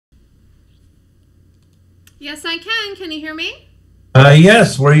Yes, I can. Can you hear me?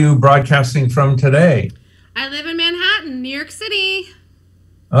 Yes, where are you broadcasting from today? I live in Manhattan, New York City,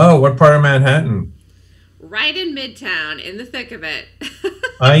 Oh, what part of Manhattan? right in Midtown, in the thick of it.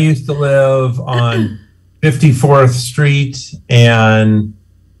 I used to live on 54th Street and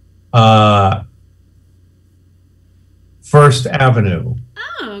uh, First Avenue.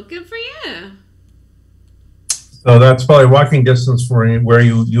 Oh, good for you. So that's probably walking distance from where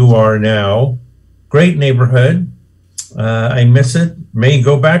you are now. Great neighborhood. I miss it. May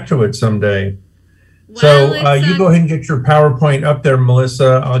go back to it someday. Well, So it's you go ahead and get your PowerPoint up there,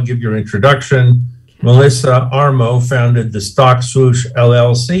 Melissa. I'll give your introduction. okay. Melissa Armo founded the Stock Swoosh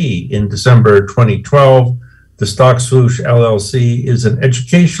LLC in December 2012. The Stock Swoosh LLC is an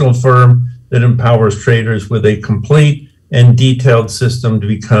educational firm that empowers traders with a complete and detailed system to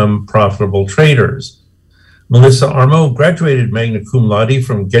become profitable traders. Melissa Armo graduated magna cum laude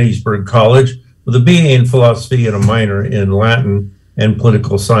from Gettysburg College with a BA in philosophy and a minor in Latin and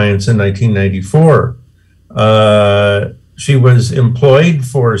political science in 1994. She was employed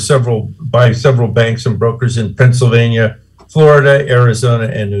by several banks and brokers in Pennsylvania, Florida, Arizona,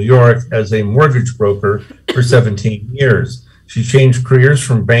 and New York as a mortgage broker for 17 years. She changed careers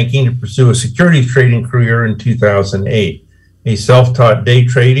from banking to pursue a securities trading career in 2008. A self-taught day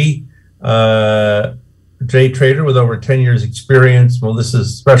trader with over 10 years experience.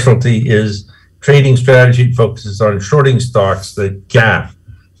 Melissa's specialty is trading strategy. It focuses on shorting stocks, the gap.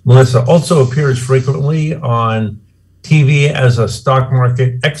 Melissa also appears frequently on TV as a stock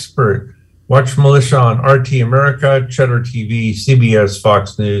market expert. Watch Melissa on RT America, Cheddar TV, CBS,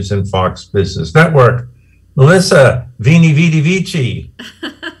 Fox News, and Fox Business Network. Melissa, Vini Vidi Vici.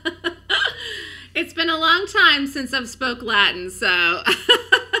 It's been a long time since I've spoke Latin, so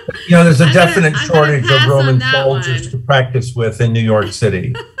There's a definite I'm gonna shortage of pass on Roman that soldiers one. to practice with in New York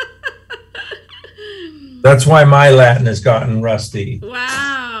City. That's why my Latin has gotten rusty.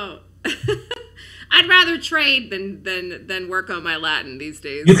 Wow. I'd rather trade than work on my Latin these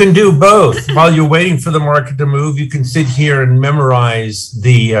You days. can do both. While you're waiting for the market to move, you can sit here and memorize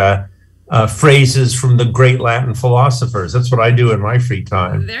the phrases from the great Latin philosophers. That's what I do in my free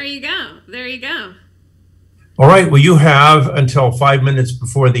time. There you go. There you go. All right. Well, you have until 5 minutes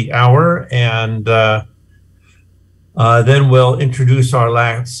before the hour, and then we'll introduce our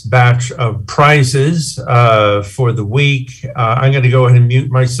last batch of prizes for the week. I'm going to go ahead and mute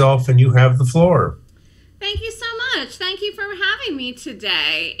myself, and you have the floor. Thank you so much. Thank you for having me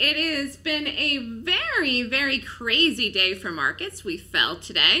today. It has been a very, very crazy day for markets. We fell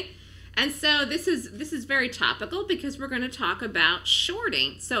today. And so this is very topical because we're going to talk about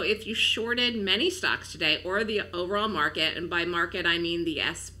shorting. So if you shorted many stocks today or the overall market, and by market I mean the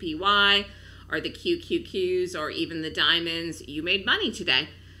SPY or the QQQs or even the diamonds, you made money today.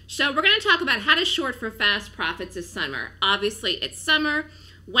 So we're going to talk about how to short for fast profits this summer. Obviously it's summer.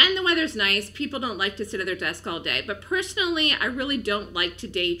 When the weather's nice, people don't like to sit at their desk all day. But personally, I really don't like to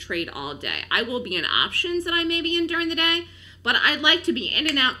day trade all day. I will be in options that I may be in during the day, but I'd like to be in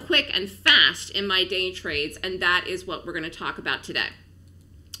and out quick and fast in my day trades, and that is what we're going to talk about today.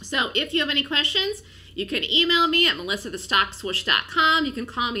 So if you have any questions, you can email me at melissathestockswoosh.com. You can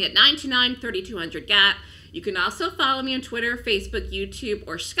call me at 929-3200-GAP. You can also follow me on Twitter, Facebook, YouTube,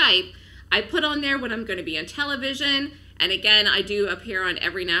 or Skype. I put on there when I'm going to be on television. And again, I do appear on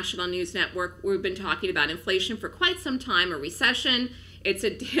every national news network. We've been talking about inflation for quite some time, a recession. It's a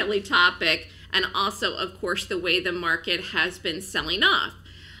daily topic. And also, of course, the way the market has been selling off.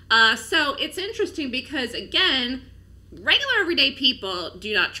 So it's interesting because, again, regular everyday people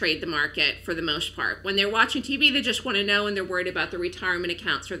do not trade the market for the most part. When they're watching TV, they just want to know and they're worried about the retirement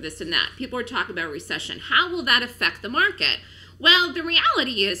accounts or this and that. People are talking about recession. How will that affect the market? Well, the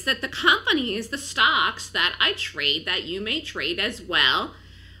reality is that the companies, the stocks that I trade, that you may trade as well,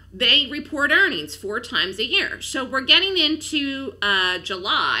 they report earnings 4 times a year. So we're getting into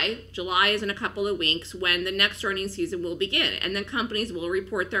July. July is in a couple of weeks when the next earnings season will begin. And then companies will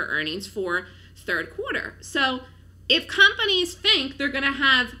report their earnings for third quarter. So if companies think they're going to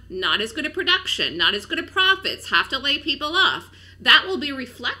have not as good a production, not as good a profits, have to lay people off, that will be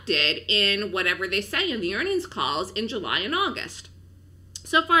reflected in whatever they say in the earnings calls in July and August.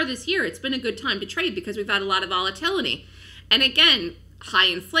 So far this year, it's been a good time to trade because we've had a lot of volatility. And again, high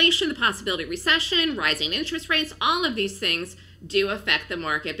inflation, the possibility of recession, rising interest rates, all of these things do affect the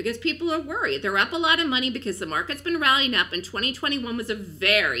market because people are worried. They're up a lot of money because the market's been rallying up, and 2021 was a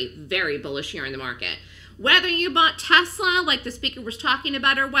very, very bullish year in the market. Whether you bought Tesla, like the speaker was talking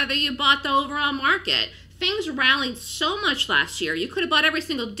about, or whether you bought the overall market, things rallied so much last year. You could have bought every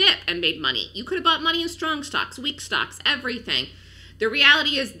single dip and made money. You could have bought money in strong stocks, weak stocks, everything. The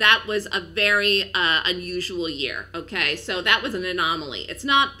reality is that was a very unusual year, okay? So that was an anomaly. It's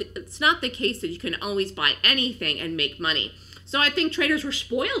not the case that you can always buy anything and make money. So I think traders were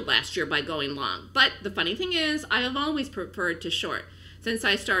spoiled last year by going long. But the funny thing is, I have always preferred to short. Since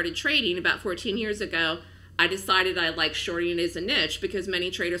I started trading about 14 years ago, I decided I like shorting as a niche because many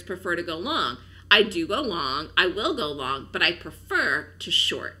traders prefer to go long. I do go long, I will go long, but I prefer to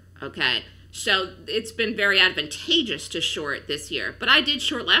short, okay? So it's been very advantageous to short this year. But I did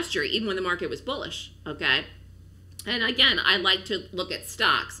short last year, even when the market was bullish, okay? And again, I like to look at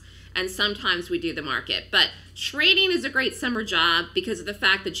stocks, and sometimes we do the market. But trading is a great summer job because of the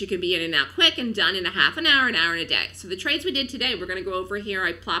fact that you can be in and out quick and done in a half an hour and a day. So the trades we did today, we're going to go over here.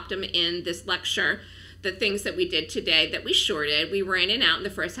 I plopped them in this lecture, the things that we did today that we shorted. We were in and out in the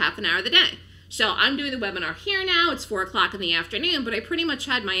first half an hour of the day. So I'm doing the webinar here now. It's 4 o'clock in the afternoon, but I pretty much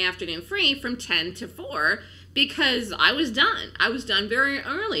had my afternoon free from 10 to 4 because I was done. I was done very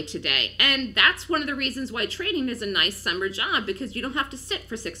early today. And that's one of the reasons why trading is a nice summer job, because you don't have to sit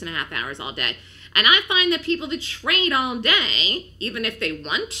for 6.5 hours all day. And I find that people that trade all day, even if they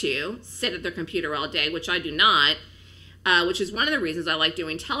want to sit at their computer all day, which I do not, which is one of the reasons I like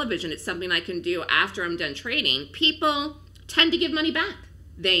doing television. It's something I can do after I'm done trading. People tend to give money back.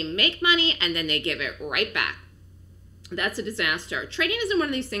 They make money and then they give it right back. That's a disaster. Trading isn't one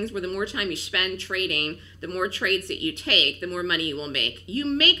of these things where the more time you spend trading, the more trades that you take, the more money you will make. You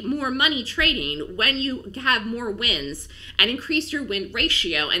make more money trading when you have more wins and increase your win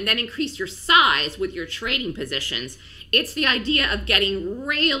ratio and then increase your size with your trading positions. It's the idea of getting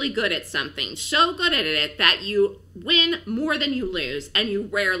really good at something, so good at it that you win more than you lose and you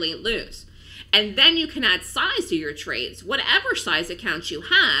rarely lose. And then you can add size to your trades. Whatever size accounts you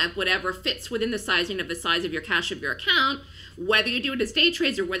have, whatever fits within the sizing of the size of your cash of your account, whether you do it as day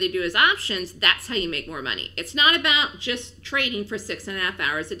trades or whether you do it as options, that's how you make more money. It's not about just trading for 6.5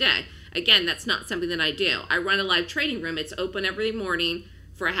 hours a day. Again, that's not something that I do. I run a live trading room. It's open every morning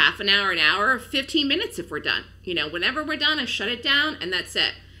for a half an hour, 15 minutes if we're done. You know, whenever we're done, I shut it down and that's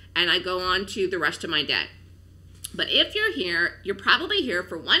it. And I go on to the rest of my day. But if you're here, you're probably here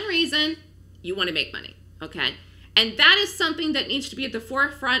for one reason. You want to make money, okay? And that is something that needs to be at the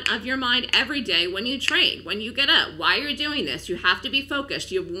forefront of your mind every day when you trade, when you get up. Why you're doing this, you have to be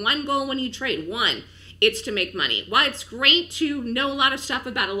focused. You have one goal when you trade. One, it's to make money. While it's great to know a lot of stuff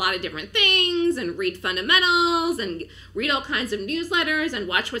about a lot of different things and read fundamentals and read all kinds of newsletters and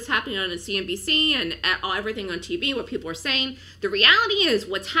watch what's happening on CNBC and everything on TV, what people are saying, the reality is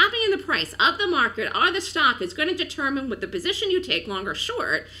what's happening in the price of the market or the stock is going to determine what the position you take, long or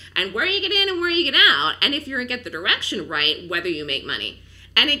short, and where you get in and where you get out, and if you're going to get the direction right, whether you make money.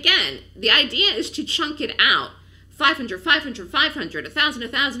 And again, the idea is to chunk it out. 500, 500, 500, 1,000,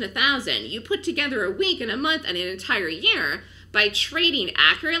 1,000, 1,000. You put together a week and a month and an entire year by trading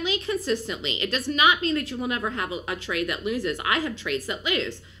accurately, consistently. It does not mean that you will never have a trade that loses. I have trades that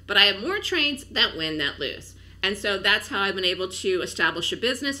lose, but I have more trades that win that lose. And so that's how I've been able to establish a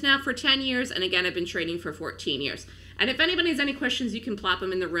business now for 10 years. And again, I've been trading for 14 years. And if anybody has any questions, you can plop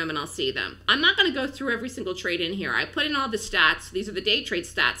them in the room and I'll see them. I'm not going to go through every single trade in here. I put in all the stats. These are the day trade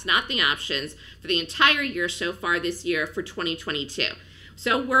stats, not the options, for the entire year so far this year for 2022.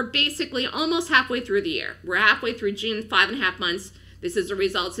 So we're basically almost halfway through the year. We're halfway through June, 5.5 months. This is the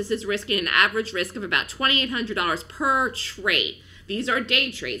results. This is risking an average risk of about $2,800 per trade. These are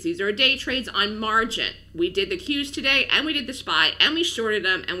day trades. These are day trades on margin. We did the Qs today, and we did the SPY, and we shorted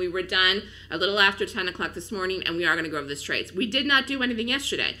them, and we were done a little after 10 o'clock this morning, and we are going to go over these trades. We did not do anything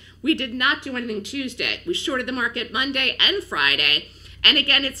yesterday. We did not do anything Tuesday. We shorted the market Monday and Friday. And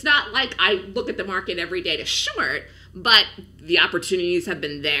again, it's not like I look at the market every day to short, but the opportunities have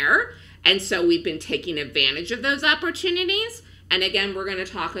been there, and so we've been taking advantage of those opportunities. And again, we're going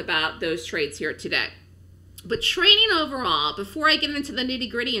to talk about those trades here today. But trading overall, before I get into the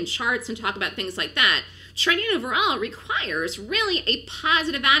nitty-gritty and charts and talk about things like that, trading overall requires really a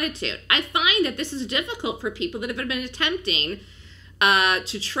positive attitude. I find that this is difficult for people that have been attempting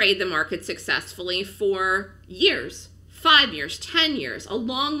to trade the market successfully for years, 5 years, 10 years, a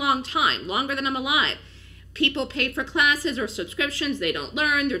long, long time, longer than I'm alive. People pay for classes or subscriptions, they don't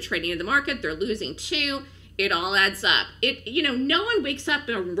learn, they're trading in the market, they're losing too. It all adds up. No one wakes up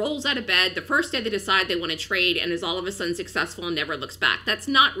and rolls out of bed the first day they decide they want to trade and is all of a sudden successful and never looks back. That's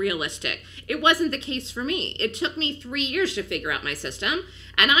not realistic. It wasn't the case for me. It took me 3 years to figure out my system.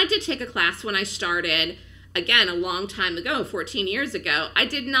 And I did take a class when I started Again, a long time ago, 14 years ago, I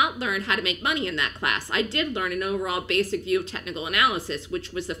did not learn how to make money in that class. I did learn an overall basic view of technical analysis,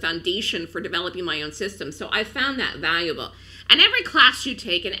 which was the foundation for developing my own system. So I found that valuable. And every class you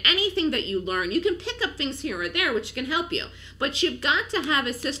take and anything that you learn, you can pick up things here or there which can help you. But you've got to have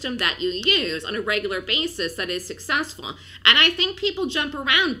a system that you use on a regular basis that is successful. And I think people jump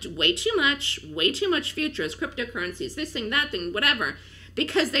around way too much futures, cryptocurrencies, this thing, that thing, whatever,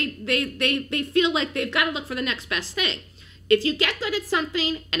 because they feel like they've got to look for the next best thing. If you get good at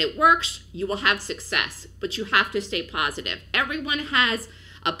something and it works, you will have success, but you have to stay positive. Everyone has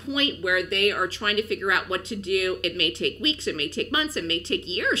a point where they are trying to figure out what to do. It may take weeks, it may take months, it may take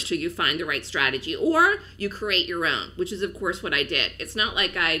years till you find the right strategy, or you create your own, which is of course what I did. It's not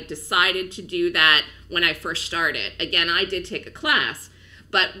like I decided to do that when I first started. Again, I did take a class,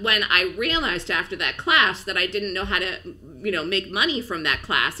 but when I realized after that class that I didn't know how to, make money from that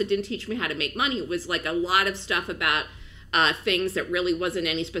class, it didn't teach me how to make money. It was like a lot of stuff about things that really wasn't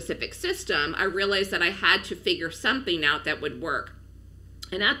any specific system. I realized that I had to figure something out that would work.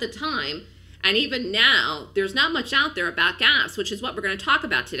 And at the time, and even now, there's not much out there about gaps, which is what we're going to talk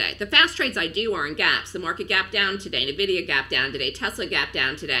about today. The fast trades I do are in gaps. The market gap down today, NVIDIA gap down today, Tesla gap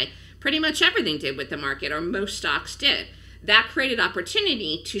down today. Pretty much everything did with the market, or most stocks did. That created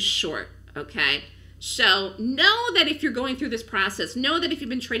opportunity to short, okay? So know that if you're going through this process, know that if you've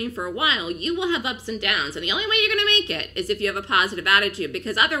been trading for a while, you will have ups and downs. And the only way you're going to make it is if you have a positive attitude,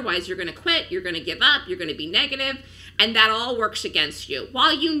 because otherwise you're going to quit, you're going to give up, you're going to be negative, and that all works against you.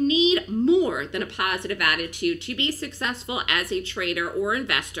 While you need more than a positive attitude to be successful as a trader or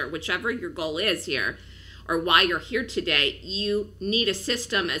investor, whichever your goal is here, or why you're here today, you need a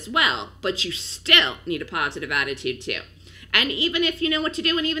system as well, but you still need a positive attitude too. And even if you know what to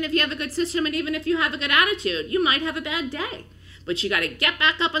do, and even if you have a good system, and even if you have a good attitude, you might have a bad day. But you got to get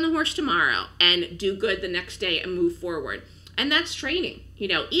back up on the horse tomorrow and do good the next day and move forward. And that's trading.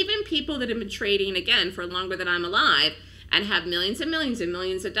 Even people that have been trading, again, for longer than I'm alive and have millions and millions and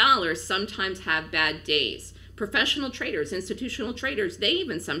millions of dollars sometimes have bad days. Professional traders, institutional traders, they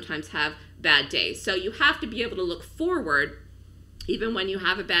even sometimes have bad days. So you have to be able to look forward even when you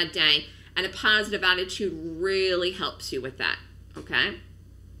have a bad day. And a positive attitude really helps you with that, okay?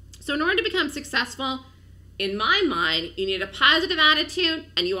 So in order to become successful, in my mind, you need a positive attitude,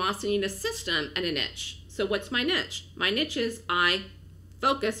 and you also need a system and a niche. So what's my niche? My niche is I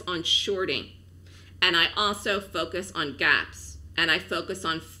focus on shorting, and I also focus on gaps, and I focus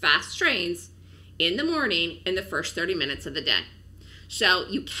on fast trades in the morning in the first 30 minutes of the day. So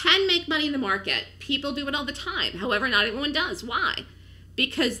you can make money in the market. People do it all the time. However, not everyone does. Why?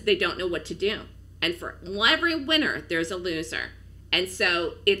 Because they don't know what to do. And for every winner, there's a loser. And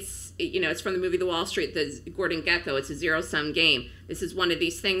so it's from the movie The Wall Street, the Gordon Gekko, it's a zero-sum game. This is one of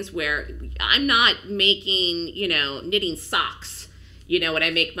these things where I'm not making, knitting socks, when I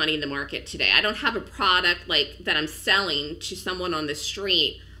make money in the market today. I don't have a product like that I'm selling to someone on the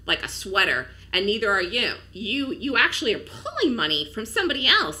street, like a sweater, and neither are you. You actually are pulling money from somebody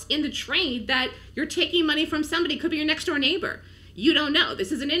else in the trade that you're taking money from somebody, could be your next door neighbor. You don't know.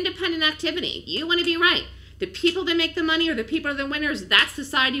 This is an independent activity. You want to be right. The people that make the money or the people that are the winners, that's the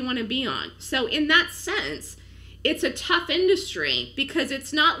side you want to be on. So in that sense, it's a tough industry because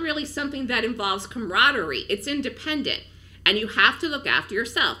it's not really something that involves camaraderie. It's independent. And you have to look after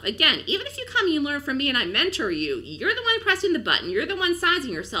yourself. Again, even if you come and you learn from me and I mentor you, you're the one pressing the button. You're the one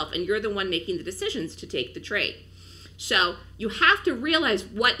sizing yourself, and you're the one making the decisions to take the trade. So you have to realize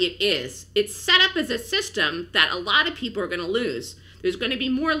what it is. It's set up as a system that a lot of people are going to lose. There's going to be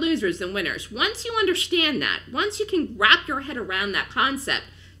more losers than winners. Once you understand that, once you can wrap your head around that concept,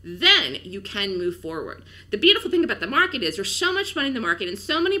 then you can move forward. The beautiful thing about the market is there's so much money in the market and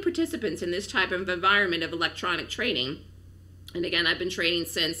so many participants in this type of environment of electronic trading. And again, I've been trading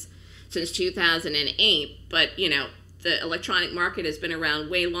since 2008, but the electronic market has been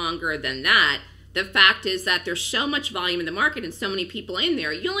around way longer than that. The fact is that there's so much volume in the market and so many people in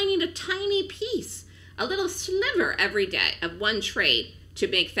there, you only need a tiny piece, a little sliver every day of one trade to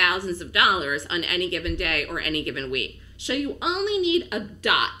make thousands of dollars on any given day or any given week. So you only need a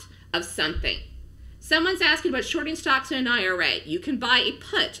dot of something. Someone's asking about shorting stocks in an IRA. You can buy a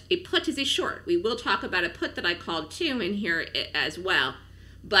put. A put is a short. We will talk about a put that I called too in here as well.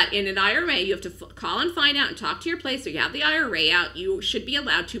 But in an IRA, you have to call and find out and talk to your place. So you have the IRA out. You should be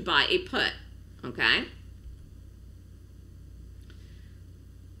allowed to buy a put. Okay?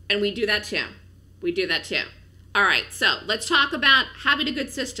 And we do that too. We do that too. All right, so let's talk about having a good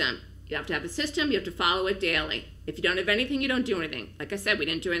system. You have to have a system. You have to follow it daily. If you don't have anything, you don't do anything. Like I said, we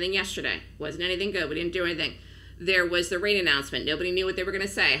didn't do anything yesterday. Wasn't anything good. We didn't do anything. There was the rate announcement. Nobody knew what they were going to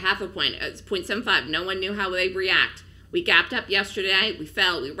say. Half a point, 0.75. No one knew how they'd react. We gapped up yesterday. We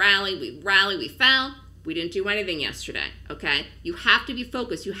fell. We rallied. We fell. We didn't do anything yesterday, okay? You have to be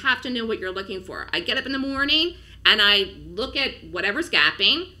focused. You have to know what you're looking for. I get up in the morning and I look at whatever's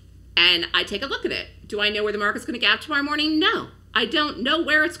gapping and I take a look at it. Do I know where the market's going to gap tomorrow morning? No. I don't know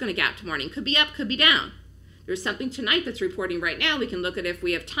where it's going to gap tomorrow morning. Could be up, could be down. There's something tonight that's reporting right now. We can look at if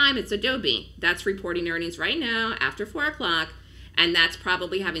we have time. It's Adobe. That's reporting earnings right now after 4 o'clock, and that's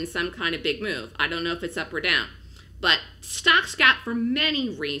probably having some kind of big move. I don't know if it's up or down. But stocks gap for many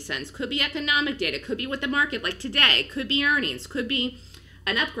reasons. Could be economic data. Could be what the market like today. Could be earnings. Could be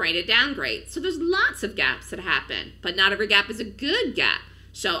an upgrade, a downgrade. So there's lots of gaps that happen, but not every gap is a good gap.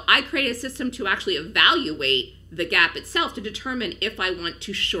 So I created a system to actually evaluate the gap itself to determine if I want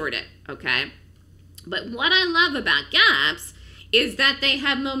to short it, okay? But what I love about gaps is that they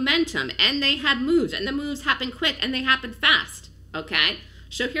have momentum and they have moves, and the moves happen quick and they happen fast, okay?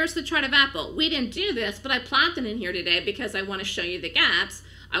 So here's the chart of Apple. We didn't do this, but I plopped it in here today because I want to show you the gaps.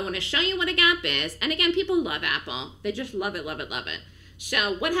 I want to show you what a gap is. And again, people love Apple. They just love it, love it, love it.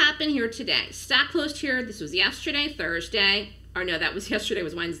 So what happened here today? Stock closed here. This was yesterday, Thursday. Or no, that was yesterday,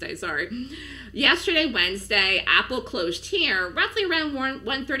 was Wednesday, sorry. Yesterday, Wednesday, Apple closed here, roughly around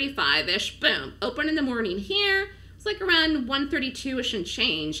 135-ish, boom. Opened in the morning here, it's like around 132-ish and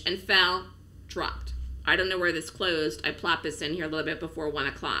change, and fell, dropped. I don't know where this closed. I plopped this in here a little bit before 1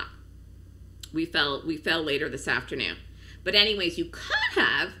 o'clock. We fell later this afternoon. But anyways, you could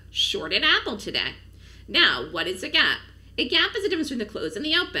have shorted Apple today. Now, what is a gap? A gap is the difference between the close and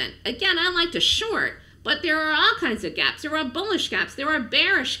the open. Again, I like to short, but there are all kinds of gaps. There are bullish gaps. There are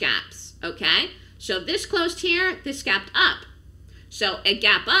bearish gaps, okay? So this closed here, this gapped up. So a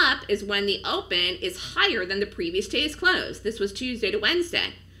gap up is when the open is higher than the previous day's close. This was Tuesday to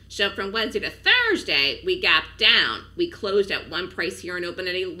Wednesday. So from Wednesday to Thursday, we gapped down. We closed at one price here and opened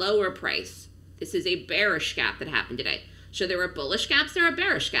at a lower price. This is a bearish gap that happened today. So there are bullish gaps, there are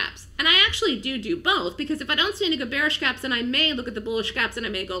bearish gaps. And I actually do both, because if I don't see any good bearish gaps, then I may look at the bullish gaps and I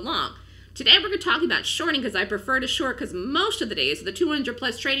may go long. Today we're going to talk about shorting because I prefer to short, because most of the days, the 200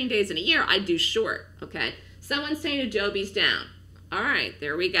 plus trading days in a year, I do short, okay? Someone's saying Adobe's down. All right,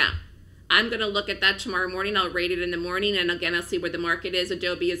 there we go. I'm going to look at that tomorrow morning. I'll rate it in the morning, and again, I'll see where the market is.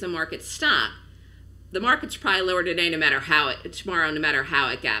 Adobe is a market stock. The market's probably lower today tomorrow no matter how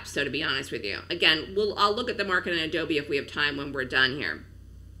it gaps, so to be honest with you. Again, I'll look at the market and Adobe if we have time when we're done here.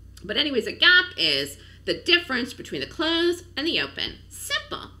 But anyways, a gap is the difference between the close and the open.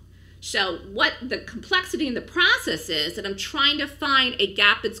 Simple. So what the complexity in the process is that I'm trying to find a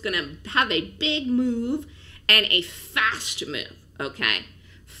gap that's going to have a big move and a fast move, okay?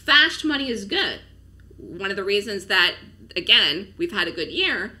 Fast money is good. One of the reasons that, again, we've had a good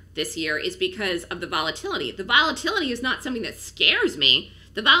year this year is because of the volatility. The volatility is not something that scares me.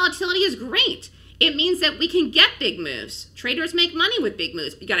 The volatility is great. It means that we can get big moves. Traders make money with big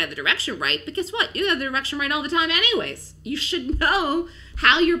moves. You gotta have the direction right, but guess what? You have the direction right all the time anyways. You should know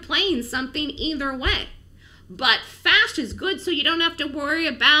how you're playing something either way. But fast is good, so you don't have to worry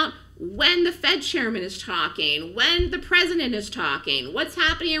about when the Fed chairman is talking, when the president is talking, what's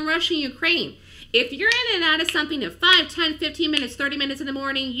happening in Russia and Ukraine. If you're in and out of something in 5, 10, 15 minutes, 30 minutes in the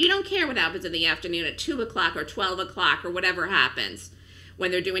morning, you don't care what happens in the afternoon at 2 o'clock or 12 o'clock or whatever happens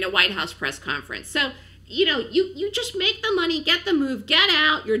when they're doing a White House press conference. So, you know, you just make the money, get the move, get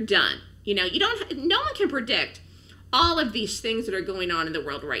out, you're done. You know, no one can predict all of these things that are going on in the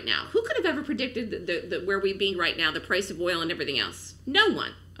world right now. Who could have ever predicted where we'd be right now, the price of oil and everything else? No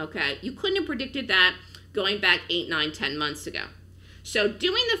one, okay? You couldn't have predicted that going back 8, 9, 10 months ago. So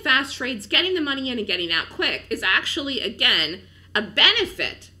doing the fast trades, getting the money in and getting out quick is actually, again, a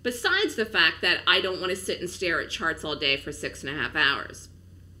benefit besides the fact that I don't want to sit and stare at charts all day for 6.5 hours.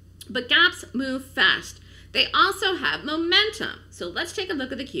 But gaps move fast. They also have momentum. So let's take a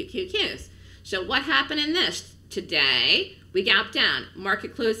look at the QQQs. So what happened in this? Today, we gapped down.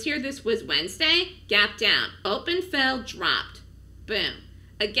 Market closed here. This was Wednesday. Gap down. Open, fell, dropped. Boom.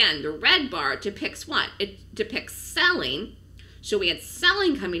 Again, the red bar depicts what? It depicts selling. So we had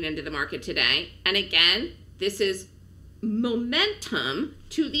selling coming into the market today. And again, this is momentum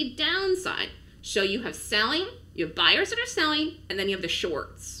to the downside. So you have selling, you have buyers that are selling, and then you have the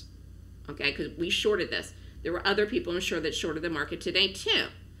shorts. Okay, because we shorted this. There were other people, I'm sure, that shorted the market today too.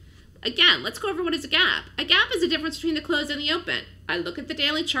 Again, let's go over what is a gap. A gap is the difference between the close and the open. I look at the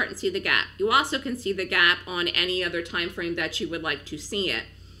daily chart and see the gap. You also can see the gap on any other time frame that you would like to see it.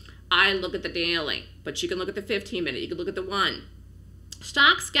 I look at the daily, but you can look at the 15-minute, you can look at the 1.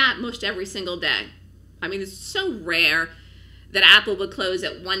 Stocks gap most every single day. I mean, it's so rare that Apple would close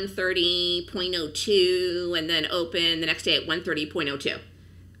at 130.02 and then open the next day at 130.02.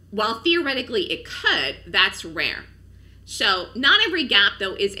 While theoretically it could, that's rare. So not every gap,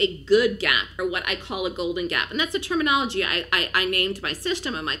 though, is a good gap, or what I call a golden gap. And that's the terminology I named my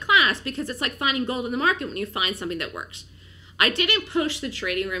system in my class, because it's like finding gold in the market when you find something that works. I didn't post the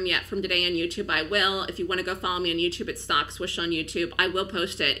trading room yet from today on YouTube. I will. If you want to go follow me on YouTube, it's Stock Swoosh on YouTube. I will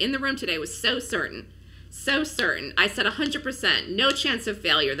post it. In the room today was so certain. So certain. I said 100%. No chance of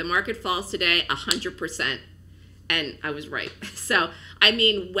failure. The market falls today 100%. And I was right. So, I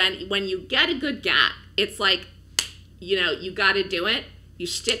mean, when you get a good gap, it's like, you know, you got to do it. You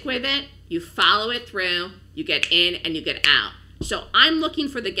stick with it. You follow it through. You get in and you get out. So I'm looking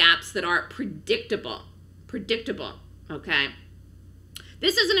for the gaps that are predictable. Predictable. Okay.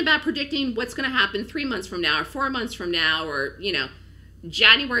 This isn't about predicting what's going to happen 3 months from now or 4 months from now or, you know,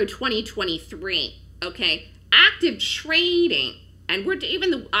 January 2023. Okay. Active trading. And we're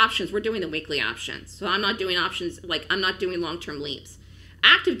even the options, we're doing the weekly options. So I'm not doing options, like I'm not doing long-term leaps.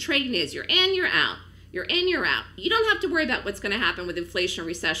 Active trading is you're in, you're out. You're in, you're out. You don't have to worry about what's going to happen with inflation or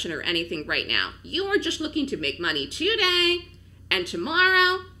recession or anything right now. You are just looking to make money today and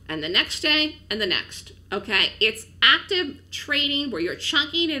tomorrow and the next day and the next. Okay? It's active trading where you're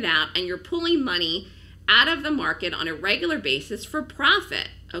chunking it out and you're pulling money out of the market on a regular basis for profit.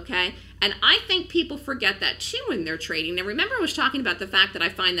 Okay? And I think people forget that too when they're trading. And remember, I was talking about the fact that I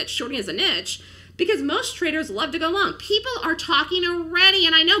find that shorting is a niche because most traders love to go long. People are talking already,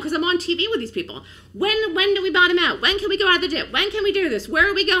 and I know because I'm on TV with these people. When do we bottom out? When can we go out of the dip? When can we do this? Where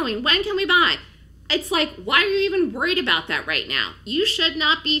are we going? When can we buy? It's like, why are you even worried about that right now? You should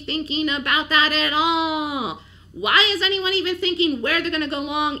not be thinking about that at all. Why is anyone even thinking where they're going to go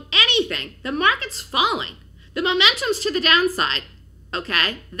long? Anything. The market's falling. The momentum's to the downside.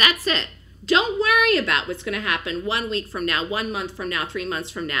 Okay? That's it. Don't worry about what's going to happen 1 week from now, 1 month from now, 3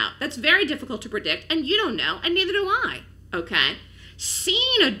 months from now. That's very difficult to predict, and you don't know, and neither do I. Okay?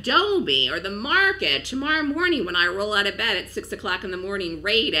 Seeing Adobe or the market tomorrow morning when I roll out of bed at 6 o'clock in the morning,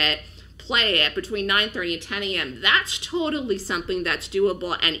 rate it, play it between 9:30 and 10 a.m., that's totally something that's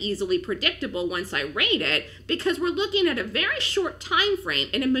doable and easily predictable once I rate it, because we're looking at a very short time frame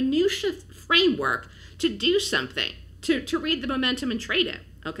in a minutia framework to do something, to read the momentum and trade it.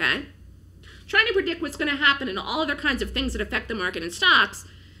 Okay? Trying to predict what's going to happen and all other kinds of things that affect the market and stocks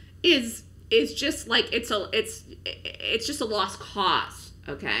is just like it's just a lost cause.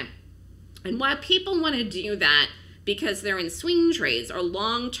 Okay? And while people want to do that because they're in swing trades or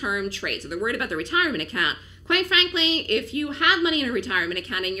long-term trades, or they're worried about their retirement account, quite frankly, if you have money in a retirement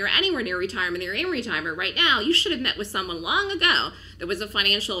account and you're anywhere near retirement, you're in retirement right now, you should have met with someone long ago that was a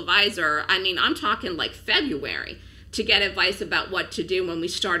financial advisor. I mean, I'm talking like February, to get advice about what to do when we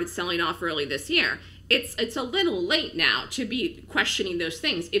started selling off early this year. It's a little late now to be questioning those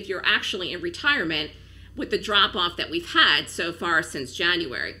things if you're actually in retirement with the drop-off that we've had so far since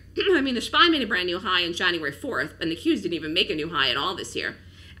January. I mean, the SPY made a brand new high on January 4th, and the Qs didn't even make a new high at all this year.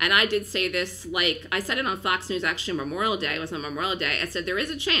 And I did say this, like, I said it on Fox News actually on Memorial Day. It was on Memorial Day. I said there is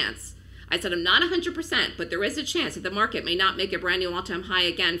a chance. I said I'm not 100%, but there is a chance that the market may not make a brand new all-time high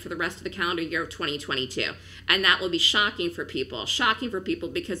again for the rest of the calendar year of 2022. And that will be shocking for people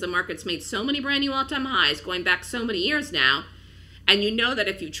because the market's made so many brand new all-time highs going back so many years now. And you know that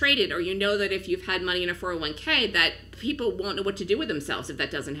if you traded, or you know that if you've had money in a 401k, that people won't know what to do with themselves if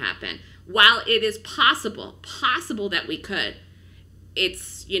that doesn't happen. While it is possible that we could,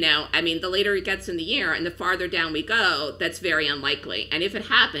 it's, you know, I mean, the later it gets in the year and the farther down we go, that's very unlikely. And if it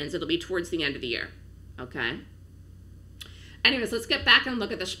happens, it'll be towards the end of the year. Okay? Anyways, let's get back and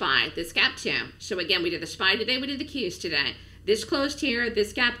look at the SPY. This gap too. So again, we did the SPY today, we did the Qs today. This closed here,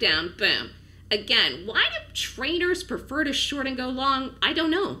 this gap down, boom. Again, why do traders prefer to short and go long? I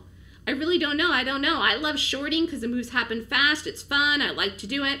don't know. I really don't know. I don't know. I love shorting because the moves happen fast. It's fun. I like to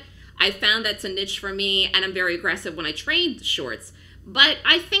do it. I found that's a niche for me, and I'm very aggressive when I trade shorts. But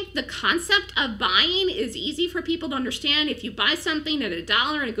I think the concept of buying is easy for people to understand. If you buy something at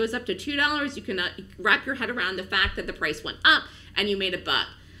 $1 and it goes up to $2, you can wrap your head around the fact that the price went up and you made a buck.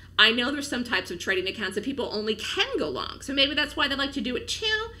 I know there's some types of trading accounts that people only can go long, so maybe that's why they like to do it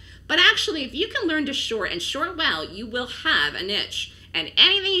too. But actually, if you can learn to short and short well, you will have a niche. And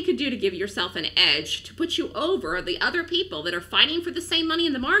anything you can do to give yourself an edge to put you over the other people that are fighting for the same money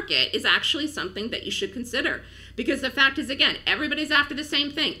in the market is actually something that you should consider. Because the fact is, again, everybody's after the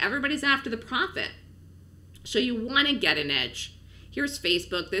same thing. Everybody's after the profit. So you want to get an edge. Here's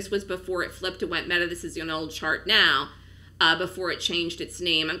Facebook. This was before it flipped. It went Meta. This is an old chart now, before it changed its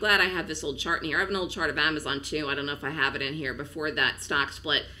name. I'm glad I have this old chart in here. I have an old chart of Amazon too. I don't know if I have it in here before that stock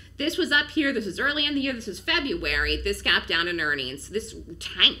split. This was up here. This was early in the year. This was February. This gap down in earnings. This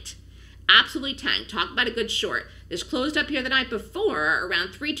tanked. Absolutely tanked. Talk about a good short. This closed up here the night before around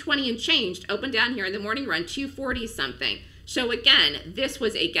 320 and changed. Opened down here in the morning run 240 something. So again, this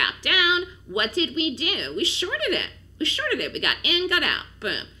was a gap down. What did we do? We shorted it. We shorted it. We got in, got out.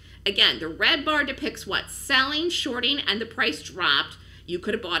 Boom. Again, the red bar depicts what? Selling, shorting, and the price dropped. You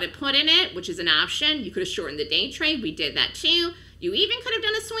could have bought a put in it, which is an option. You could have shortened the day trade. We did that too. You even could have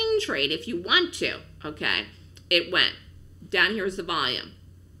done a swing trade if you want to. Okay. It went. Down here is the volume.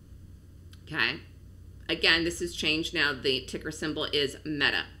 Okay. Again, this has changed now. The ticker symbol is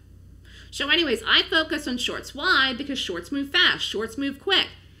Meta. So anyways, I focus on shorts. Why? Because shorts move fast. Shorts move quick.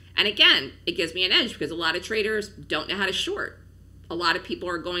 And again, it gives me an edge because a lot of traders don't know how to short. A lot of people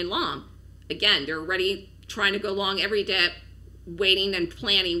are going long. Again, they're already trying to go long every day, waiting and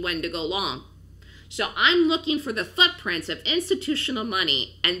planning when to go long. So I'm looking for the footprints of institutional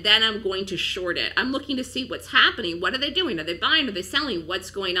money, and then I'm going to short it. I'm looking to see what's happening. What are they doing? Are they buying? Are they selling?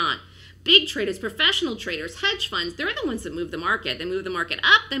 What's going on? Big traders, professional traders, hedge funds, they're the ones that move the market. They move the market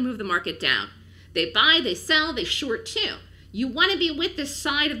up, they move the market down. They buy, they sell, they short too. You want to be with this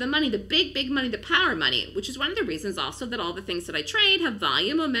side of the money, the big, big money, the power money, which is one of the reasons also that all the things that I trade have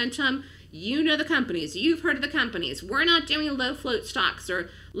volume, momentum. You know the companies. You've heard of the companies. We're not doing low float stocks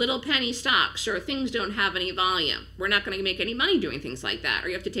or little penny stocks or things don't have any volume. We're not going to make any money doing things like that. Or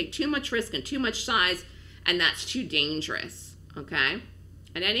you have to take too much risk and too much size, and that's too dangerous. Okay?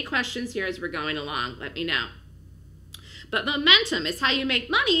 And any questions here as we're going along, let me know. But momentum is how you make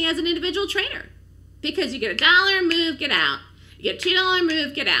money as an individual trader. Because you get $1, move, get out. You get $2,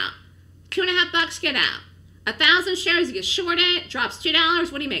 move, get out. $2.50, get out. 1,000 shares, you get shorted, drops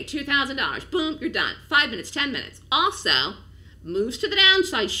 $2, what do you make? $2,000. Boom, you're done. 5 minutes, 10 minutes. Also, moves to the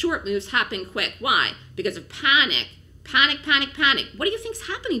downside, short moves happen quick. Why? Because of panic. Panic, panic, panic. What do you think's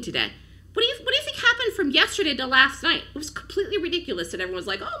happening today? What do you think happened from yesterday to last night? It was completely ridiculous, and everyone was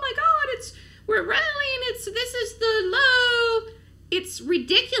like, "Oh my God, we're rallying. This is the low." It's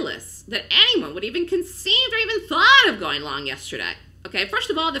ridiculous that anyone would even conceive or even thought of going long yesterday. Okay, first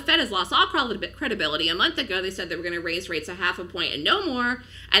of all, the Fed has lost all credibility. A month ago, they said they were going to raise rates a 0.5 point and no more.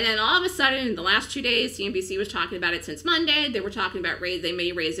 And then all of a sudden, in the last 2 days, CNBC was talking about it since Monday. They were talking about they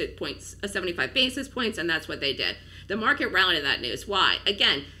may raise it 75 basis points, and that's what they did. The market rallied to that news. Why?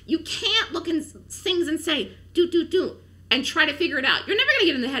 Again, you can't look at things and say, do, and try to figure it out. You're never going to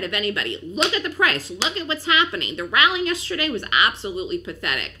get in the head of anybody. Look at the price. Look at what's happening. The rally yesterday was absolutely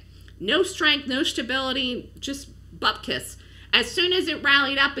pathetic. No strength, no stability, just bupkis. As soon as it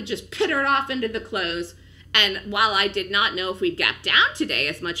rallied up, it just pittered off into the close. And while I did not know if we'd gap down today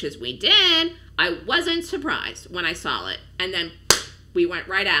as much as we did, I wasn't surprised when I saw it. And then we went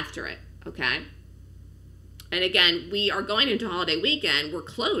right after it, okay? And again, we are going into holiday weekend. We're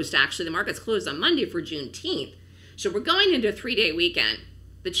closed, actually. The market's closed on Monday for Juneteenth. So we're going into a 3-day weekend.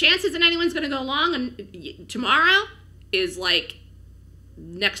 The chances that anyone's going to go long tomorrow is like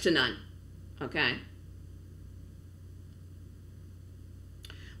next to none, okay?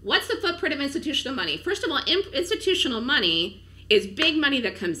 What's the footprint of institutional money? First of all, institutional money is big money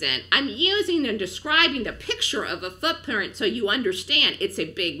that comes in. I'm using and describing the picture of a footprint so you understand it's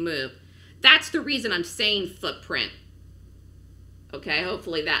a big move. That's the reason I'm saying footprint. Okay,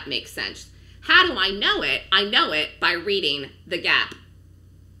 hopefully that makes sense. How do I know it? I know it by reading the gap.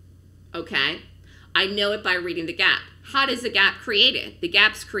 Okay? I know it by reading the gap. How does the gap created? The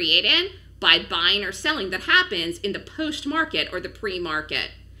gap's created by buying or selling that happens in the post-market or the pre-market,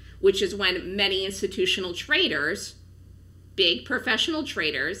 which is when many institutional traders, big professional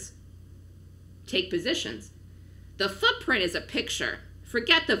traders, take positions. The footprint is a picture.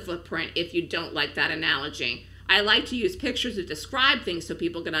 Forget the footprint if you don't like that analogy. I like to use pictures to describe things so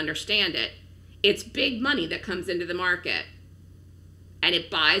people can understand it. It's big money that comes into the market, and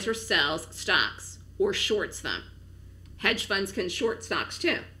it buys or sells stocks or shorts them. Hedge funds can short stocks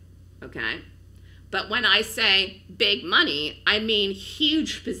too, okay? But when I say big money, I mean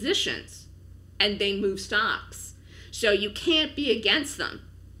huge positions, and they move stocks. So you can't be against them,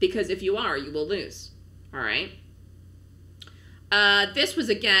 because if you are, you will lose, all right? This was,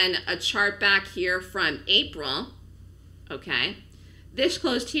 again, a chart back here from April, okay? This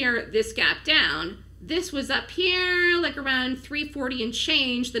closed here, this gap down. This was up here like around 340 and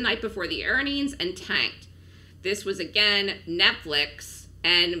change the night before the earnings and tanked. This was, again, Netflix,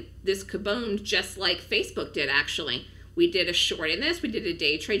 and this kaboomed just like Facebook did, actually. We did a short in this. We did a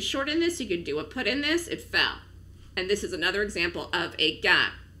day trade short in this. You could do a put in this. It fell. And this is another example of a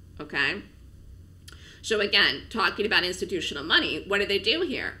gap, okay? So again, talking about institutional money, what do they do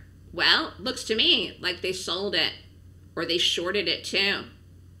here? Well, looks to me like they sold it or they shorted it too,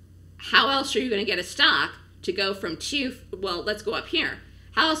 how else are you going to get a stock to go from well, let's go up here.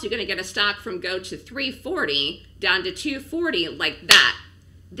 How else are you going to get a stock from go to 340 down to 240 like that?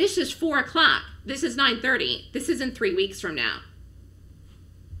 This is 4 o'clock. This is 9:30. This isn't 3 weeks from now.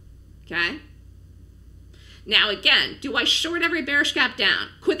 Okay? Now again, do I short every bearish gap down?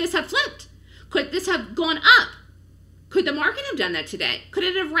 Could this have flipped? Could this have gone up? Could the market have done that today? Could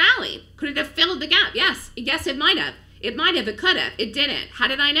it have rallied? Could it have filled the gap? Yes. Yes, it might have. It might have. It could have. It didn't. How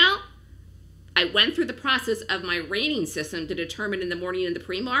did I know? I went through the process of my rating system to determine in the morning in the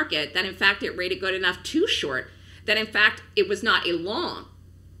pre-market that in fact it rated good enough to short, that in fact it was not a long,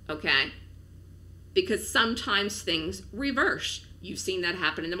 okay? Because sometimes things reverse. You've seen that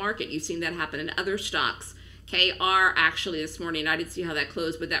happen in the market. You've seen that happen in other stocks. KR actually this morning, I didn't see how that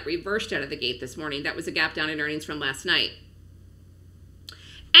closed, but that reversed out of the gate this morning. That was a gap down in earnings from last night.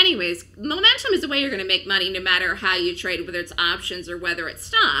 Anyways, momentum is the way you're going to make money no matter how you trade, whether it's options or whether it's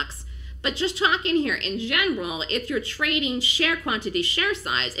stocks. But just talking here in general, if you're trading share quantity, share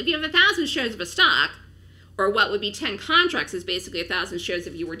size, if you have 1,000 shares of a stock, or what would be 10 contracts is basically 1,000 shares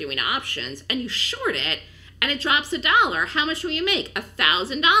if you were doing options, and you short it, and it drops $1, how much will you make?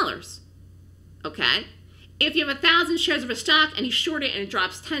 $1,000. Okay? If you have 1,000 shares of a stock and you short it and it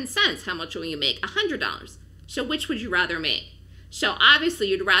drops 10 cents, how much will you make? $100. So which would you rather make? So obviously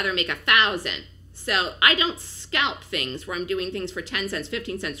you'd rather make 1,000. So I don't scalp things where I'm doing things for 10 cents,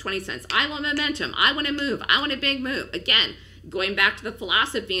 15 cents, 20 cents. I want momentum. I want to move. I want a big move. Again, going back to the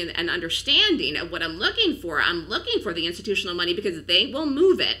philosophy and understanding of what I'm looking for the institutional money because they will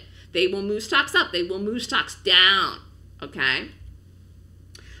move it. They will move stocks up. They will move stocks down. Okay?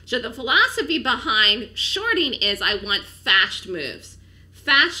 So the philosophy behind shorting is I want fast moves.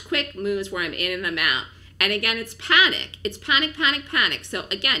 Fast, quick moves where I'm in and I'm out. And again, it's panic. It's panic, panic, panic. So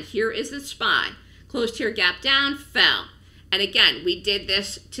again, here is the SPY. Closed here, gap down, fell. And again, we did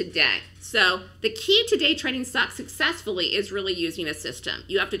this today. So the key to day trading stocks successfully is really using a system.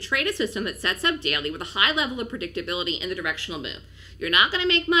 You have to trade a system that sets up daily with a high level of predictability in the directional move. You're not going to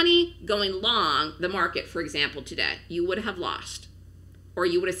make money going long the market, for example, today. You would have lost. Or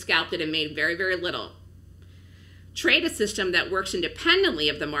you would have scalped it and made very, very little. Trade a system that works independently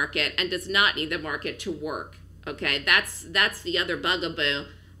of the market and does not need the market to work. Okay, that's the other bugaboo.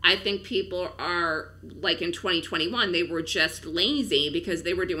 I think people are, like in 2021, they were just lazy because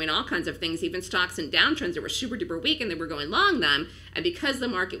they were doing all kinds of things, even stocks and downtrends that were super duper weak and they were going long them. And because the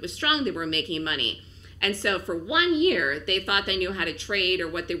market was strong, they were making money. And so for 1 year, they thought they knew how to trade or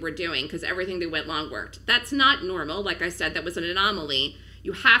what they were doing because everything they went long worked. That's not normal. Like I said, that was an anomaly.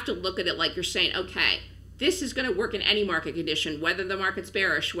 You have to look at it like you're saying, okay, this is going to work in any market condition, whether the market's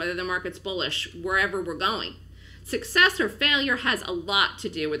bearish, whether the market's bullish, wherever we're going. Success or failure has a lot to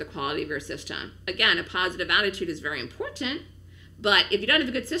do with the quality of your system. Again, a positive attitude is very important, but if you don't have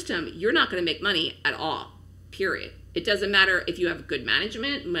a good system, you're not going to make money at all, period. It doesn't matter if you have good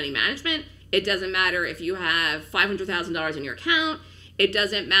management, money management. It doesn't matter if you have $500,000 in your account. It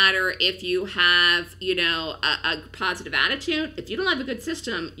doesn't matter if you have, a positive attitude. If you don't have a good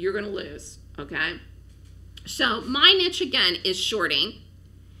system, you're going to lose, okay? So my niche, again, is shorting.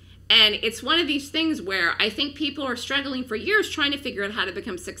 And it's one of these things where I think people are struggling for years trying to figure out how to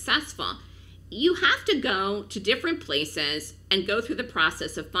become successful. You have to go to different places and go through the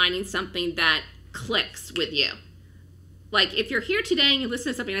process of finding something that clicks with you. Like if you're here today and you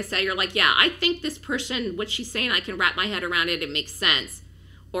listen to something I say, you're like, yeah, I think this person, what she's saying, I can wrap my head around it. It makes sense.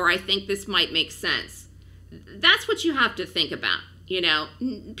 Or I think this might make sense. That's what you have to think about.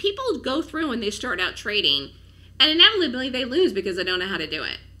 People go through and they start out trading and inevitably they lose because they don't know how to do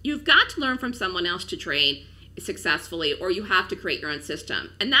it. You've got to learn from someone else to trade successfully, or you have to create your own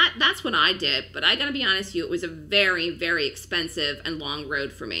system. And that's what I did. But I got to be honest with you, it was a very, very expensive and long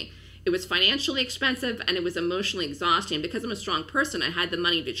road for me. It was financially expensive and it was emotionally exhausting. Because I'm a strong person, I had the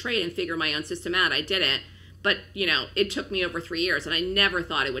money to trade and figure my own system out. I did it. But, it took me over 3 years and I never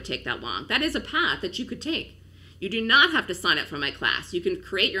thought it would take that long. That is a path that you could take. You do not have to sign up for my class. You can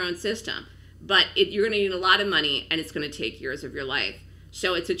create your own system. But you're going to need a lot of money and it's going to take years of your life.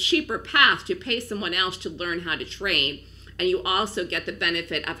 So it's a cheaper path to pay someone else to learn how to trade. And you also get the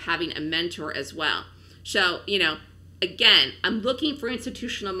benefit of having a mentor as well. So, again, I'm looking for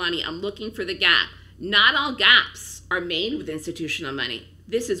institutional money. I'm looking for the gap. Not all gaps are made with institutional money.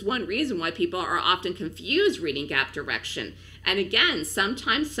 This is one reason why people are often confused reading gap direction. And again,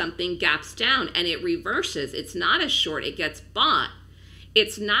 sometimes something gaps down and it reverses. It's not a short, it gets bought.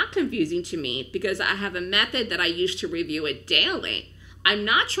 It's not confusing to me because I have a method that I use to review it daily. I'm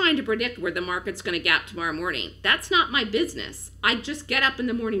not trying to predict where the market's going to gap tomorrow morning. That's not my business. I just get up in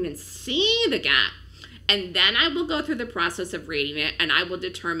the morning and see the gap. And then I will go through the process of rating it, and I will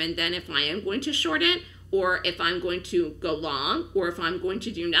determine then if I am going to short it, or if I'm going to go long, or if I'm going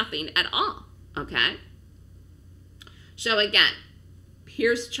to do nothing at all, okay? So again,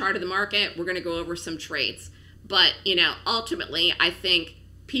 here's the chart of the market. We're going to go over some trades. But, you know, ultimately, I think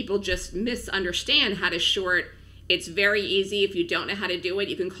people just misunderstand how to short. It's very easy. If you don't know how to do it,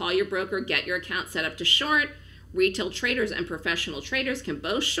 you can call your broker, get your account set up to short. Retail traders and professional traders can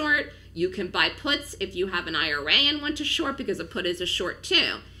both short. You can buy puts if you have an IRA and want to short, because a put is a short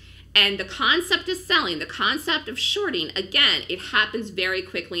too. And the concept of selling, the concept of shorting, again, it happens very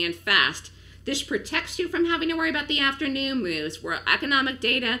quickly and fast. This protects you from having to worry about the afternoon moves, where economic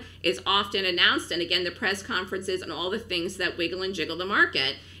data is often announced, and again, the press conferences and all the things that wiggle and jiggle the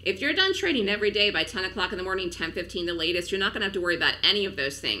market. If you're done trading every day by 10 o'clock in the morning, 10:15 the latest, you're not going to have to worry about any of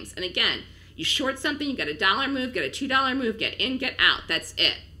those things. And again, you short something, you get a $1 move, get a $2 move, get in, get out. That's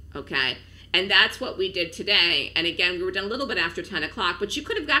it, okay? And that's what we did today. And again, we were done a little bit after 10 o'clock, but you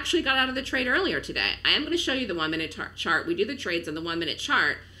could have actually got out of the trade earlier today. I am going to show you the 1-minute chart. We do the trades on the 1-minute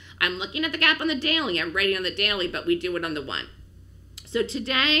chart. I'm looking at the gap on the daily. I'm rating on the daily, but we do it on the 1. So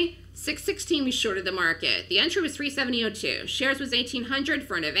today, 616, we shorted the market. The entry was 370.02. Shares was 1,800.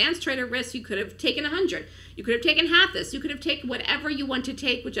 For an advanced trader risk, you could have taken 100. You could have taken half this. You could have taken whatever you want to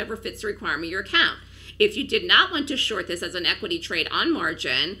take, whichever fits the requirement of your account. If you did not want to short this as an equity trade on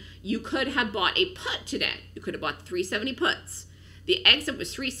margin, you could have bought a put today. You could have bought 370 puts. The exit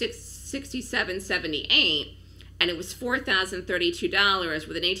was 367.78. And it was $4,032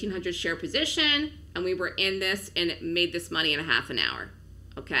 with an 1,800 share position, and we were in this and made this money in a half an hour.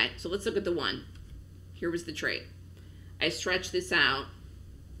 Okay, so let's look at the 1. Here was the trade. I stretched this out.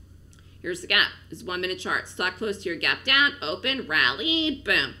 Here's the gap. This is 1-minute chart. Stock closed to your gap down, open, rallied,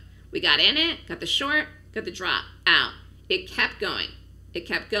 boom. We got in it, got the short, got the drop, out. It kept going. It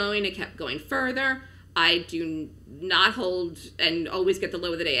kept going. It kept going further. I do not hold and always get the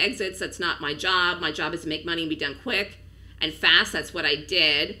low of the day exits. That's not my job. My job is to make money and be done quick and fast. That's what I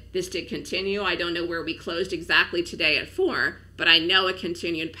did. This did continue. I don't know where we closed exactly today at 4, but I know it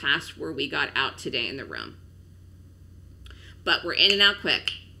continued past where we got out today in the room. But we're in and out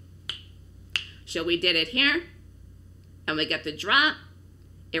quick. So we did it here, and we got the drop.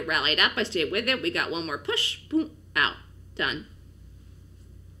 It rallied up. I stayed with it. We got one more push. Boom. Out. Done.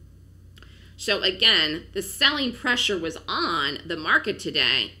 So again, the selling pressure was on the market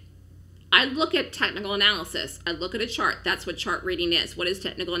today. I look at technical analysis. I look at a chart. That's what chart reading is. What is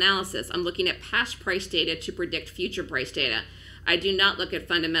technical analysis? I'm looking at past price data to predict future price data. I do not look at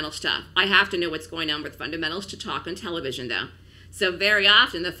fundamental stuff. I have to know what's going on with fundamentals to talk on television, though. So very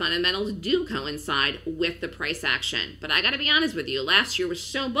often the fundamentals do coincide with the price action. But I got to be honest with you, last year was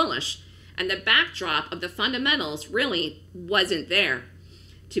so bullish, and the backdrop of the fundamentals really wasn't there,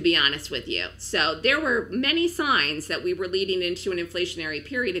 to be honest with you. So there were many signs that we were leading into an inflationary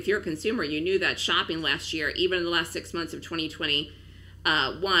period. If you're a consumer, you knew that shopping last year, even in the last 6 months of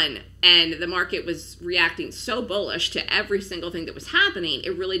 2021, and the market was reacting so bullish to every single thing that was happening,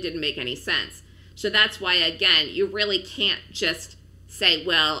 it really didn't make any sense. So that's why, again, you really can't just say,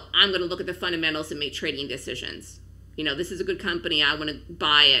 well, I'm going to look at the fundamentals and make trading decisions. You know, this is a good company, I want to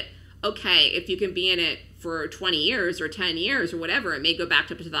buy it. Okay, if you can be in it for 20 years or 10 years or whatever, it may go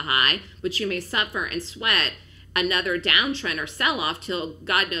back up to the high, but you may suffer and sweat another downtrend or sell-off till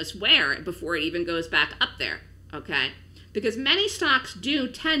God knows where before it even goes back up there, okay? Because many stocks do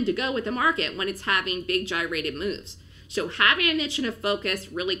tend to go with the market when it's having big gyrated moves. So having a niche and a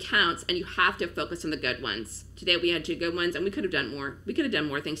focus really counts, and you have to focus on the good ones. Today we had 2 good ones, and we could have done more. We could have done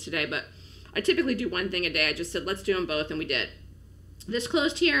more things today, but I typically do one thing a day. I just said, let's do them both, and we did. This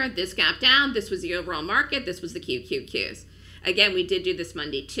closed here, this gap down, this was the overall market, this was the QQQs. Again, we did do this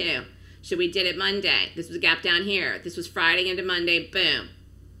Monday too. So we did it Monday. This was a gap down here. This was Friday into Monday, boom.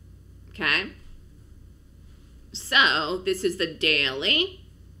 Okay? So this is the daily.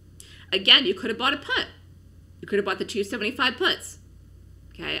 Again, you could have bought a put. You could have bought the 275 puts.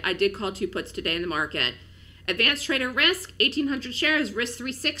 Okay, I did call 2 puts today in the market. Advanced trader risk, 1,800 shares, risk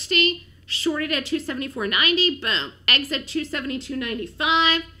 360. Shorted at 274.90, boom. Exit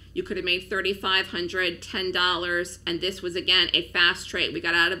 272.95. You could have made $3,500, $10, and this was, again, a fast trade. We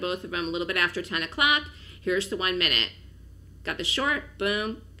got out of both of them a little bit after 10 o'clock. Here's the 1 minute. Got the short,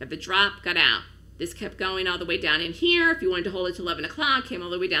 boom. Got the drop, got out. This kept going all the way down in here. If you wanted to hold it to 11 o'clock, came all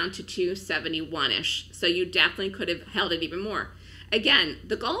the way down to 271-ish. So you definitely could have held it even more. Again,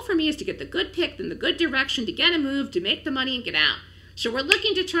 the goal for me is to get the good pick in the good direction, to get a move, to make the money and get out. So we're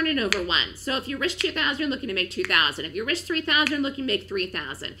looking to turn it over 1. So if you risk 2,000, you're looking to make 2,000. If you risk 3,000, you're looking to make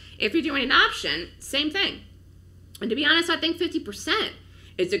 3,000. If you're doing an option, same thing. And to be honest, I think 50%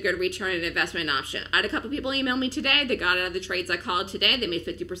 It's a good return and investment option. I had a couple people email me today. They got out of the trades I called today. They made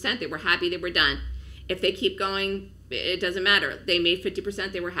 50%. They were happy. They were done. If they keep going, it doesn't matter. They made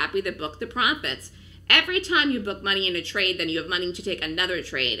 50%. They were happy. They booked the profits. Every time you book money in a trade, then you have money to take another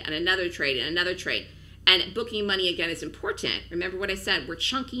trade and another trade and another trade. And booking money again is important. Remember what I said. We're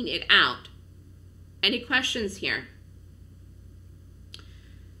chunking it out. Any questions here?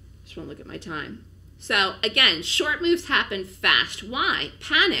 Just want to look at my time. So again, short moves happen fast. Why?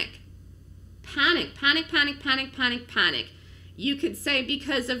 Panic. Panic, panic, panic, panic, panic, panic. You could say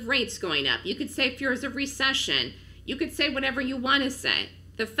because of rates going up. You could say fears of recession. You could say whatever you want to say.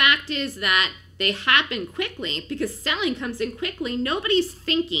 The fact is that they happen quickly because selling comes in quickly. Nobody's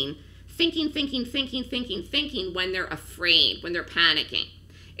thinking when they're afraid, when they're panicking.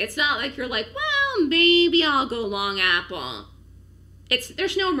 It's not like you're like, well, maybe I'll go long Apple.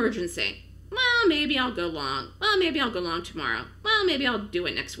 There's no emergency. Well, maybe I'll go long. Well, maybe I'll go long tomorrow. Well, maybe I'll do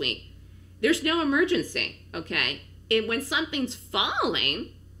it next week. There's no emergency, okay? And when something's falling,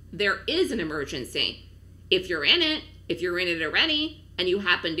 there is an emergency. If you're in it already, and you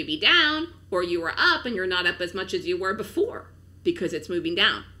happen to be down, or you are up and you're not up as much as you were before because it's moving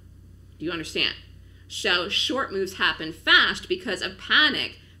down. Do you understand? So short moves happen fast because of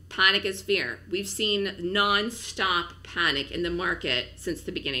panic. Panic is fear. We've seen non-stop panic in the market since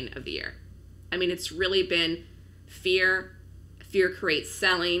the beginning of the year. I mean, it's really been fear. Fear creates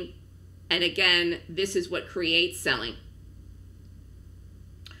selling. And again, this is what creates selling.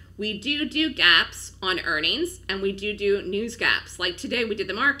 We do gaps on earnings, and we do news gaps. Like today, we did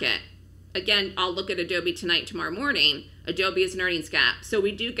the market. Again, I'll look at Adobe tonight, tomorrow morning. Adobe is an earnings gap. So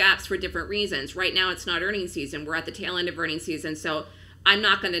we do gaps for different reasons. Right now, it's not earnings season. We're at the tail end of earnings season. So I'm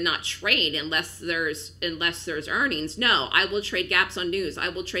not going to not trade unless there's earnings. No, I will trade gaps on news. I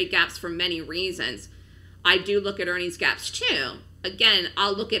will trade gaps for many reasons. I do look at earnings gaps too. Again,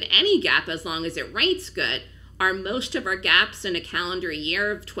 I'll look at any gap as long as it rates good. Are most of our gaps in a calendar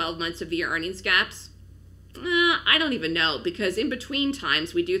year of 12 months of the year earnings gaps? I don't even know, because in between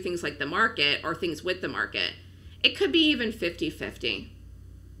times we do things like the market or things with the market. It could be even 50-50.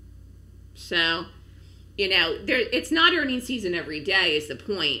 So, you know, it's not earnings season every day is the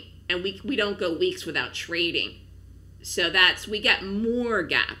point, and we don't go weeks without trading. So we get more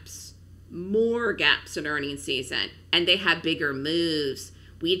gaps in earnings season, and they have bigger moves.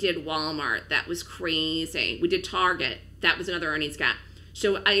 We did Walmart, that was crazy. We did Target, that was another earnings gap.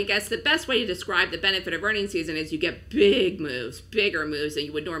 So I guess the best way to describe the benefit of earnings season is you get big moves, bigger moves than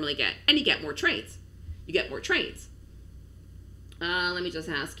you would normally get, and you get more trades. You get more trades. Let me just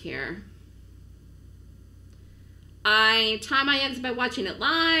ask here. I time my eggs by watching it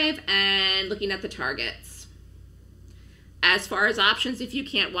live and looking at the targets. As far as options, if you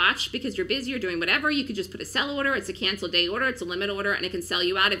can't watch because you're busy or doing whatever, you could just put a sell order. It's a cancel day order. It's a limit order, and it can sell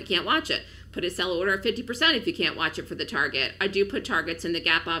you out if you can't watch it. Put a sell order of 50% if you can't watch it for the target. I do put targets in the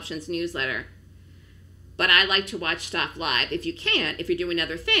Gap Options newsletter. But I like to watch stock live. If you can't, if you're doing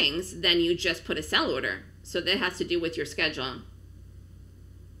other things, then you just put a sell order. So that has to do with your schedule.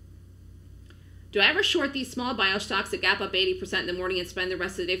 Do I ever short these small bio stocks that gap up 80% in the morning and spend the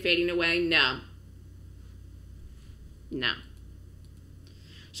rest of the day fading away? No. No.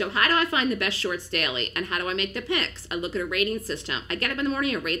 So how do I find the best shorts daily, and how do I make the picks? I look at a rating system. I get up in the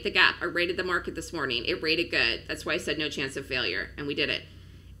morning and rate the gap. I rated the market this morning. It rated good. That's why I said no chance of failure, and we did it.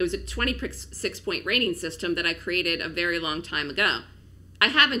 It was a 26-point rating system that I created a very long time ago. I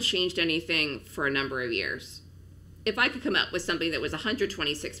haven't changed anything for a number of years. If I could come up with something that was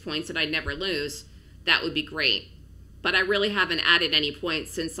 126 points that I'd never lose, that would be great. But I really haven't added any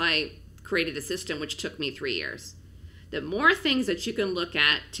points since I created the system, which took me 3 years. The more things that you can look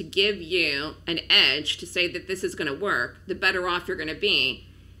at to give you an edge to say that this is going to work, the better off you're going to be.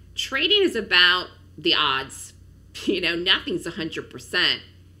 Trading is about the odds. You know, nothing's 100%.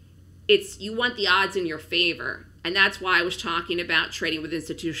 You want the odds in your favor. And that's why I was talking about trading with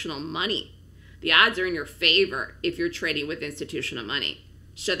institutional money. The odds are in your favor if you're trading with institutional money.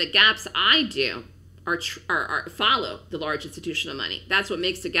 So the gaps I do are follow the large institutional money. That's what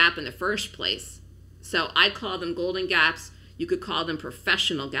makes the gap in the first place. So I call them golden gaps. You could call them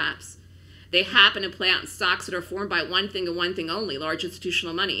professional gaps. They happen to play out in stocks that are formed by one thing and one thing only, large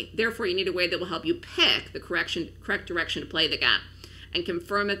institutional money. Therefore, you need a way that will help you pick the correct direction to play the gap and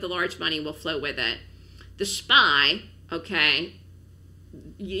confirm that the large money will flow with it. The SPY, okay,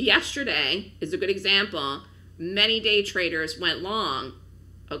 yesterday is a good example. Many day traders went long,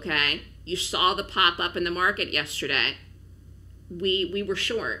 okay? You saw the pop up in the market yesterday. We were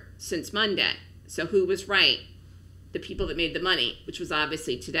short since Monday. So who was right? The people that made the money, which was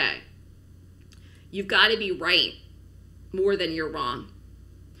obviously today. You've got to be right more than you're wrong.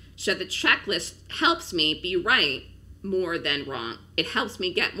 So the checklist helps me be right more than wrong. It helps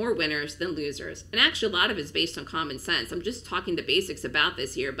me get more winners than losers. And actually a lot of it is based on common sense. I'm just talking the basics about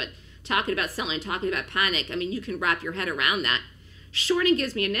this here, but talking about selling, talking about panic, I mean, you can wrap your head around that. Shorting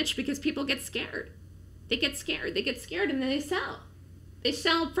gives me a niche because people get scared. They get scared. They get scared and then they sell. They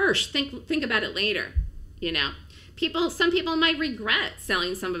sell first. Think about it later. You know, some people might regret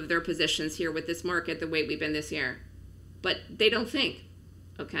selling some of their positions here with this market the way we've been this year, but they don't think.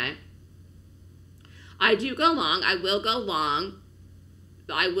 Okay. I do go long. I will go long.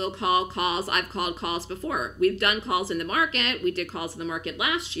 I will call calls. I've called calls before. We've done calls in the market. We did calls in the market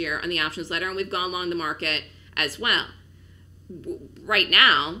last year on the options ladder, and we've gone long the market as well. Right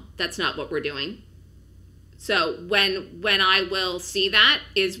now, that's not what we're doing. So when I will see that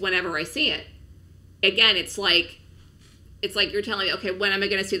is whenever I see it. Again, it's like you're telling me, okay, when am I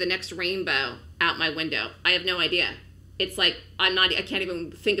going to see the next rainbow out my window? I have no idea. It's like I can't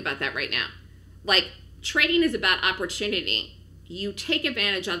even think about that right now. Like, trading is about opportunity. You take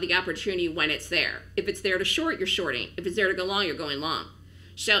advantage of the opportunity when it's there. If it's there to short, you're shorting. If it's there to go long, you're going long.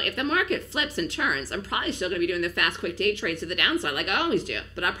 So if the market flips and turns, I'm probably still going to be doing the fast, quick day trades to the downside like I always do.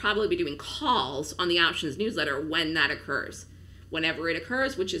 But I'll probably be doing calls on the options newsletter when that occurs. Whenever it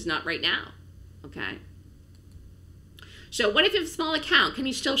occurs, which is not right now. Okay? So what if you have a small account? Can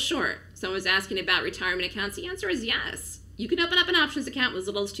you still short? Someone was asking about retirement accounts. The answer is yes. You can open up an options account with as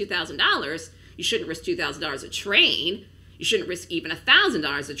little as $2,000. You shouldn't risk $2,000 a trade. You shouldn't risk even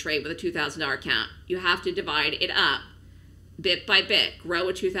 $1,000 a trade with a $2,000 account. You have to divide it up bit by bit. Grow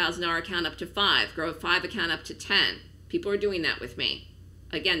a $2,000 account up to 5. Grow a 5 account up to 10. People are doing that with me.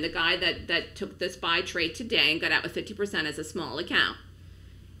 Again, the guy that took this buy trade today and got out with 50% as a small account.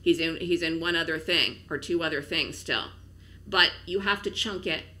 He's in one other thing or two other things still. But you have to chunk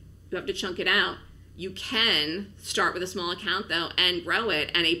it. You have to chunk it out. You can start with a small account though and grow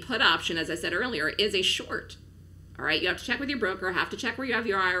it. And a put option, as I said earlier, is a short. All right, you have to check with your broker, have to check where you have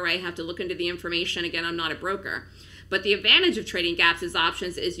your IRA, have to look into the information. Again, I'm not a broker. But the advantage of trading gaps as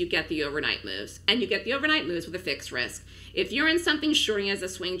options is you get the overnight moves. And you get the overnight moves with a fixed risk. If you're in something shorting as a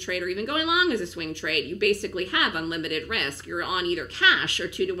swing trade or even going long as a swing trade, you basically have unlimited risk. You're on either cash or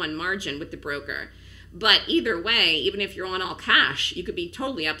 2-to-1 margin with the broker. But either way, even if you're on all cash, you could be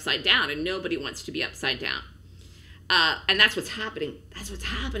totally upside down, and nobody wants to be upside down. And that's what's happening. That's what's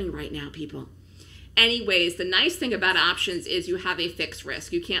happening right now, people. Anyways, the nice thing about options is you have a fixed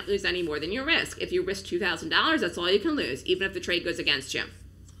risk. You can't lose any more than your risk. If you risk $2,000, that's all you can lose, even if the trade goes against you.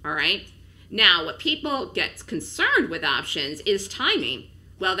 All right? Now, what people get concerned with options is timing.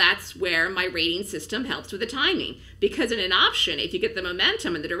 Well, that's where my rating system helps with the timing. Because in an option, if you get the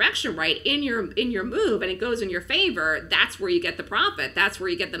momentum and the direction right in your move and it goes in your favor, that's where you get the profit. That's where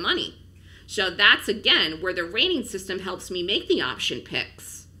you get the money. So that's, again, where the rating system helps me make the option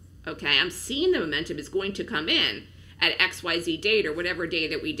picks. Okay, I'm seeing the momentum is going to come in at XYZ date or whatever day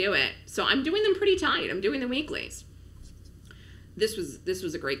that we do it. So I'm doing them pretty tight. I'm doing the weeklies. This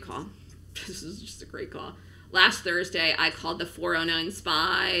was a great call. This is just a great call. Last Thursday, I called the 409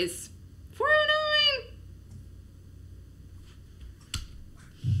 SPYs. 409!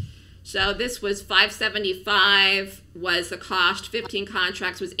 So this was 575 was the cost. 15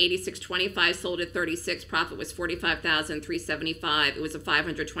 contracts was 86.25. Sold at 36. Profit was 45,375. It was a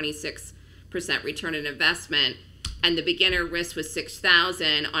 526% return on investment. And the beginner risk was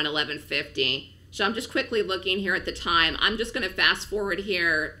 6,000 on 1150. So I'm just quickly looking here at the time. I'm just going to fast forward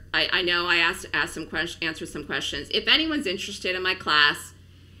here. I know I answered some questions. If anyone's interested in my class,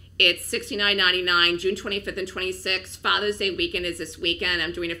 it's $69.99, June 25th and 26th. Father's Day weekend is this weekend.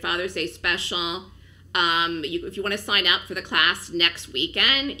 I'm doing a Father's Day special. If you want to sign up for the class next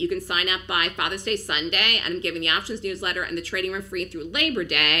weekend, you can sign up by Father's Day Sunday. And I'm giving the options newsletter and the trading room free through Labor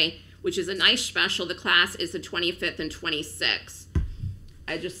Day, which is a nice special. The class is the 25th and 26th.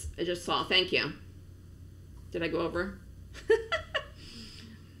 I just saw. Thank you. Did I go over?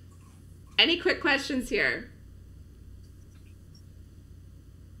 Any quick questions here?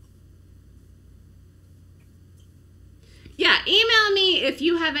 Yeah, email me if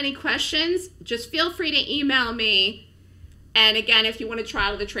you have any questions. Just feel free to email me. And again, if you want to try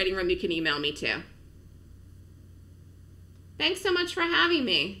out of the trading room, you can email me too. Thanks so much for having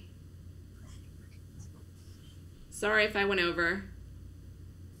me. Sorry if I went over.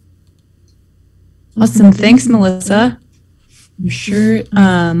 Awesome. Thanks, Melissa. I'm sure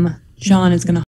John is going to